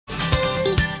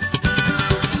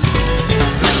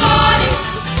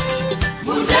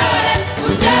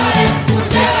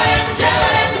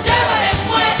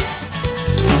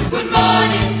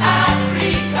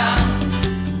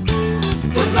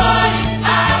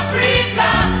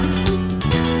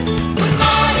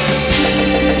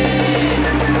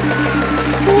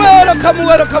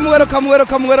Welcome.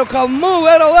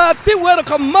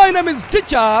 My name is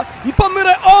Teacher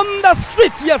Mpamire on the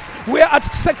street. Yes, we are at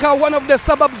Seka, one of the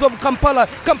suburbs of Kampala.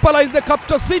 Kampala is the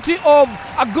capital city of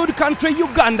a good country,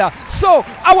 Uganda. So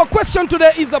our question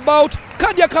today is about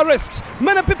cardiac arrest.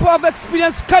 Many people have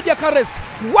experienced cardiac arrest.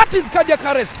 What is cardiac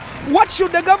arrest? What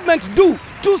should the government do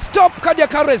to stop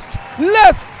cardiac arrest?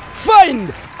 Let's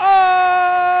find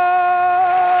out.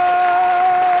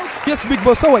 Yes, big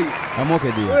boss, how are you? I'm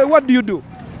okay, dear. What do you do?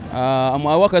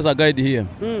 I work as a guide here.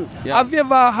 Yeah. Have you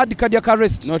ever had cardiac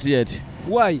arrest? Not yet.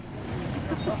 Why?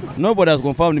 Nobody has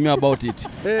confirmed me about it.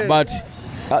 But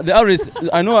the arrest,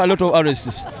 I know a lot of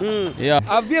arrests. Yeah.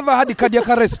 Have you ever had cardiac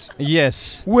arrest?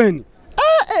 Yes. When?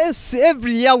 Yes,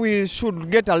 every year we should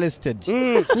get arrested.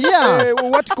 Yeah.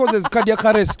 What causes cardiac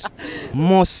arrest?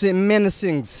 Many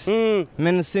things.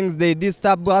 Many things, they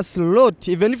disturb us a lot.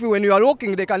 Even if when you are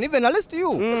walking, they can even arrest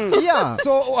you. Yeah.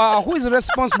 So who is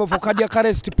responsible for cardiac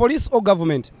arrest? Police or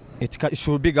government? It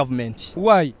should be government.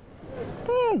 Why?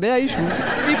 There are issues.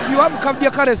 If you have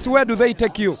cardiac arrest, where do they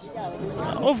take you?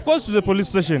 Of course to the police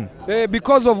station.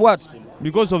 Because of what?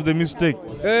 Because of the mistake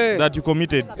that you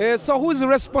committed. So who is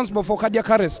responsible for cardiac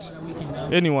arrest?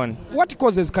 Anyone. What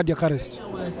causes cardiac arrest?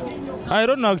 I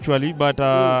don't know actually, but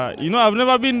you know, I've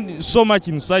never been so much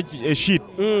in such a shit.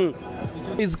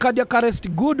 Is cardiac arrest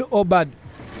good or bad?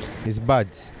 It's bad.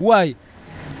 Why?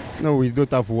 No, we don't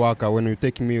have worker. When you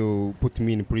take me or put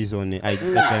me in prison, I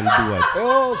can do it.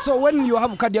 Oh, so when you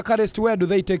have cardiac arrest, where do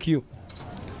they take you?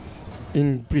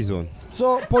 In prison.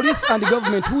 So police and the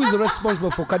government, who is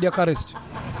responsible for cardiac arrest?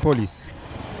 Police.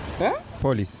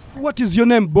 Police. What is your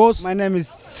name, boss? My name is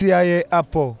CIA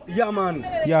Apple. Yeah, man.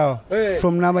 Yeah,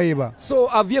 from Namaiba. So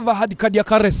have you ever had cardiac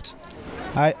arrest?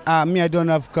 I don't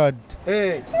have card.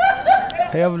 I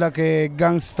have like a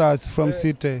gangsters from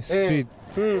city, street.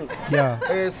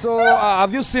 Yeah. So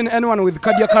have you seen anyone with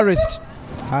cardiac arrest?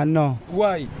 No.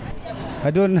 Why?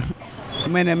 I don't know.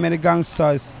 Many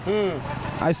gangsters.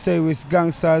 I stay with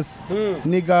gangsters,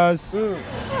 niggers,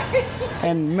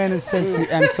 and many sexy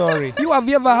and sorry. You have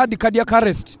ever had the cardiac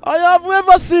arrest? I have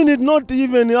ever seen it, not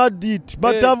even had it,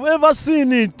 but I've ever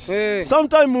seen it.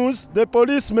 Sometimes the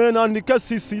policemen and the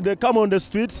KCC, they come on the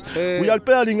streets, we are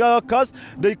repairing our cars,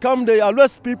 they come, they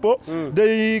arrest people,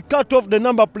 they cut off the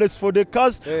number plates for the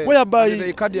cars, whereby,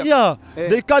 they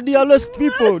arrest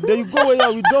people, they go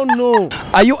where we don't know.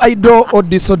 Are you idle or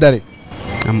disorderly?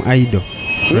 I'm idle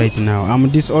right now. I'm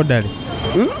disorderly.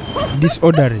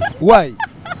 Disorderly. Why?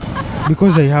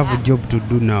 Because I have a job to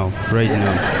do now, right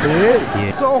now. Yeah.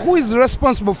 So who is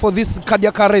responsible for this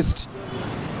cardiac arrest?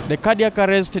 The cardiac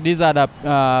arrest, these are the,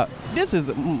 this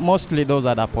is mostly those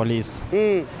are the police.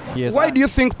 Yes. Why do you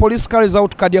think police carries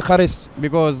out cardiac arrest?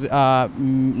 Because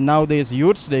nowadays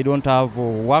youths, they don't have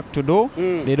work to do,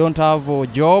 they don't have a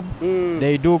job,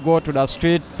 they do go to the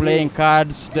street playing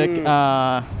cards,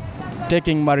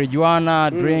 taking marijuana,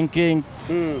 drinking,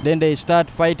 then they start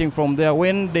fighting from there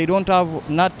when they don't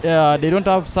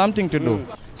have something to do.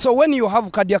 So when you have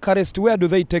cardiac arrest, where do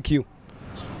they take you?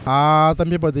 Some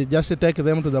people, they just take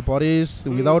them to the police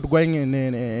without going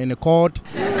in a court,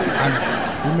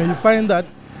 and you may find that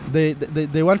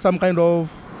they want some kind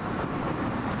of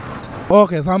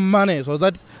some money, so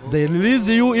that they release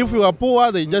you. If you are poor,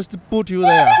 they just put you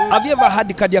there. Have you ever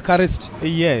had cardiac arrest?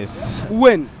 Yes.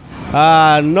 When?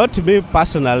 Not me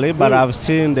personally, but I've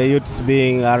seen the youths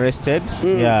being arrested,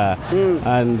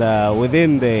 and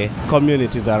within the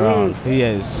communities around,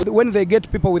 yes. When they get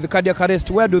people with cardiac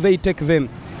arrest, where do they take them?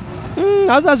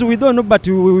 As we don't know, but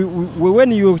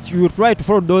when you try to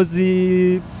follow those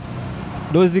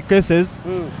cases,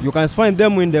 you can find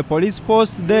them in the police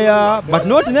post there, but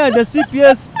not near the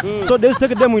CPS, so they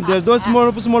take them with those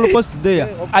small posts there.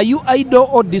 Are you idle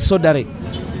or disorderly?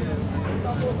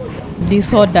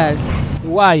 Disorder.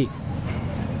 Why?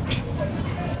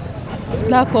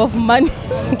 Lack of money.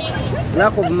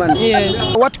 Lack of money?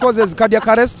 Yes. What causes cardiac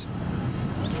arrest?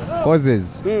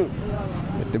 Causes?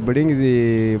 It brings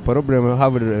the problem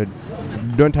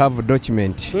don't have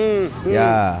document.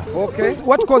 Yeah. Okay.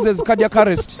 What causes cardiac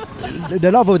arrest?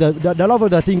 The love of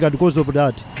the thing, and because of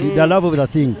that, the love of the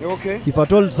thing. Okay. If I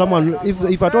told someone,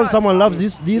 if I told someone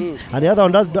loves this, and the other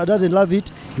one doesn't love it,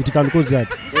 it can cause that.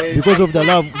 Because of the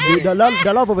love,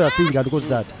 the love of the thing can cause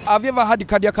that. Have you ever had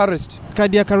cardiac arrest?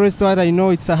 Cardiac arrest, what I know,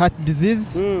 it's a heart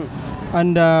disease,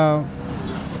 and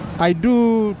I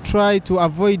do try to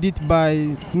avoid it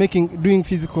by doing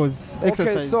physical exercise.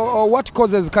 Okay, so what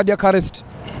causes cardiac arrest?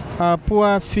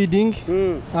 Poor feeding,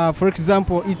 for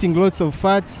example, eating lots of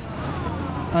fats,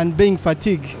 and being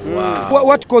fatigued. Wow.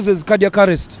 What causes cardiac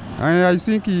arrest? I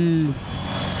think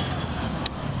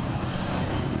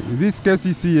this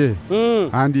KCCA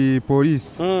and the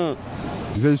police,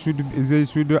 they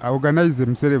should organize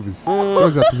themselves so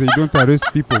that they don't arrest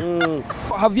people.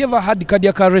 Have you ever had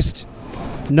cardiac arrest?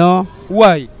 No.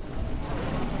 Why?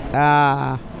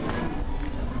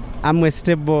 I'm a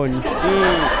stillborn.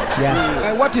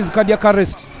 Yeah. What is cardiac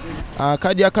arrest?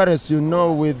 Cardiac arrest, you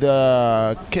know, with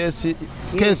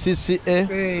KCCA,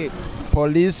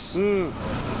 police,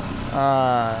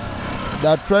 they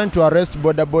are trying to arrest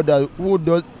border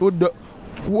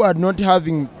who are not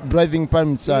having driving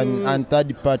permits and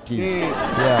third parties.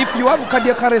 Yeah. If you have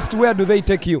cardiac arrest, where do they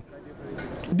take you?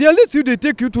 They arrest you, they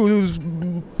take you to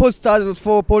posters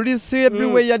for police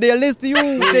everywhere. They arrest you,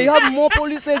 they have more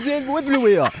police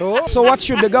everywhere. So what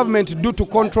should the government do to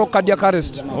control cardiac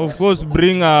arrest? Of course,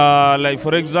 bring, like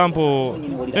for example,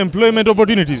 employment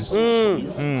opportunities.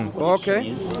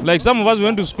 Okay. Like some of us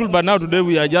went to school, but now today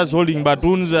we are just holding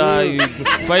batons,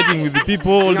 fighting with the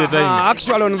people all the time.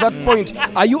 Actually, on that point,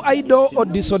 are you idle or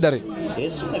disorderly?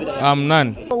 I'm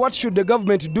none. What should the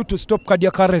government do to stop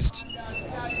cardiac arrest?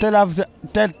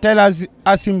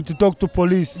 Ask him to talk to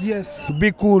police. Yes.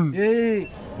 Be cool.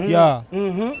 Yeah.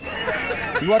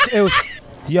 What else?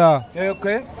 Yeah.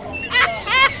 Okay.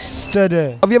 Stay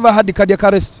there. Have you ever had the cardiac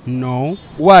arrest? No.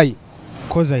 Why?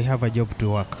 Because I have a job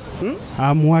to work.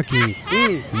 I'm working.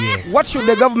 Yes. What should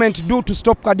the government do to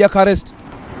stop cardiac arrest?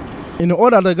 In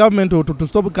order the government to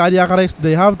stop cardiac arrest,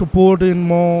 they have to put in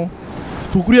more,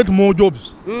 to create more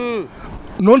jobs.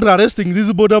 Not arresting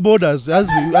these borders as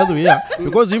we are,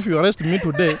 because if you arrest me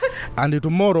today and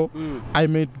tomorrow,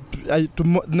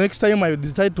 next time I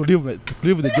decide to leave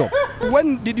the job.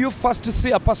 When did you first see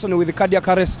a person with cardiac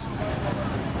arrest?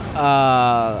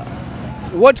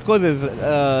 What causes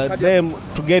them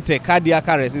to get a cardiac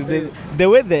arrest is the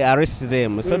way they arrest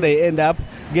them. So they end up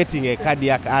getting a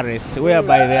cardiac arrest,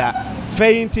 whereby they are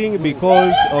fainting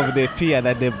because of the fear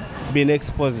that they've been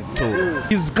exposed to.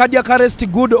 Is cardiac arrest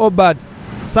good or bad?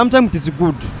 Sometimes it is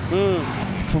good.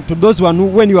 To those who,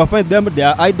 when you find them, they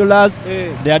are idlers,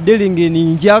 they are dealing in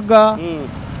Njaga.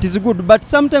 It is good. But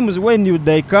sometimes when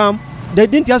they come, they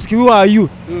didn't ask you, who are you?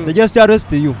 They just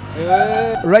arrest you.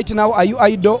 Right now, are you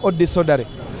idle or disorderly?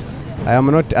 I am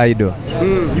not idle.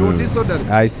 You disorderly?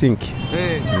 I think.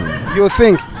 You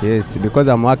think? Yes, because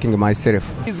I'm working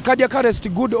myself. Is cardiac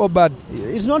arrest good or bad?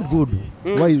 It's not good.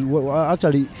 Why?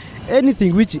 Actually,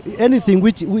 anything which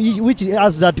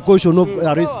has that caution of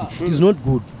arrest is not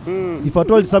good. If I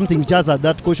told something which has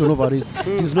that caution of arrest,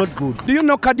 it is not good. Do you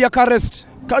know cardiac arrest?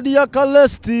 Cardiac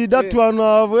arrest, that one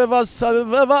I've ever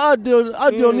had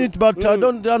on it, but I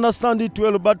don't understand it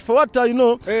well. But for what I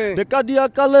know, the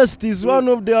cardiac arrest is one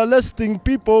of the arresting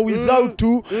people without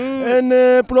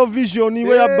any provision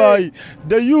whereby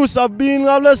the youths are being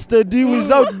arrested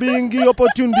without being given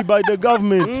opportunity by the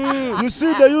government. You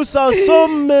see, the youths are so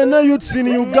many youths in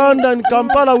Uganda and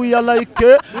Kampala. We are like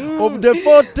of the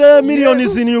 40 million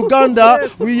is in Uganda.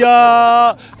 We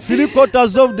are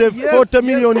 3/4 of the 40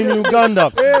 million in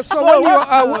Uganda.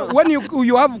 So when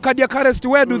you have cardiac arrest,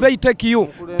 where do they take you?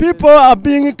 People are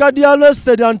being cardiac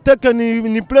arrested and taken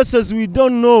in places we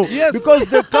don't know. Because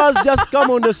the cars just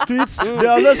come on the streets, they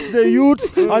arrest the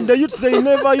youths, and the youths, they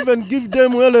never even give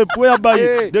them help,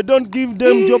 whereby they don't give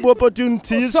them job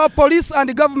opportunities. So police and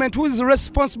the government, who is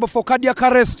responsible for cardiac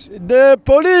arrest? The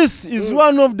police is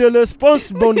one of the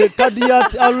responsible on the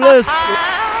cardiac arrest.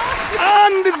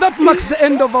 And that marks the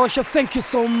end of our show. Thank you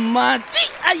so much.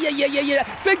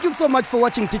 Thank you so much for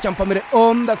watching Teacher Mpamire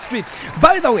on the street.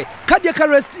 By the way, cardiac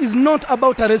arrest is not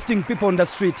about arresting people on the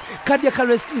street. Cardiac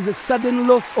arrest is a sudden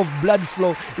loss of blood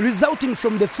flow resulting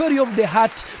from the failure of the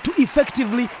heart to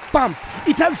effectively pump.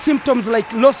 It has symptoms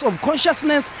like loss of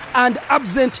consciousness and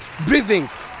absent breathing.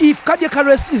 If cardiac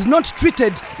arrest is not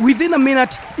treated within a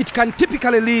minute, it can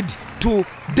typically lead to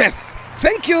death.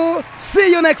 Thank you.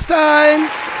 See you next time.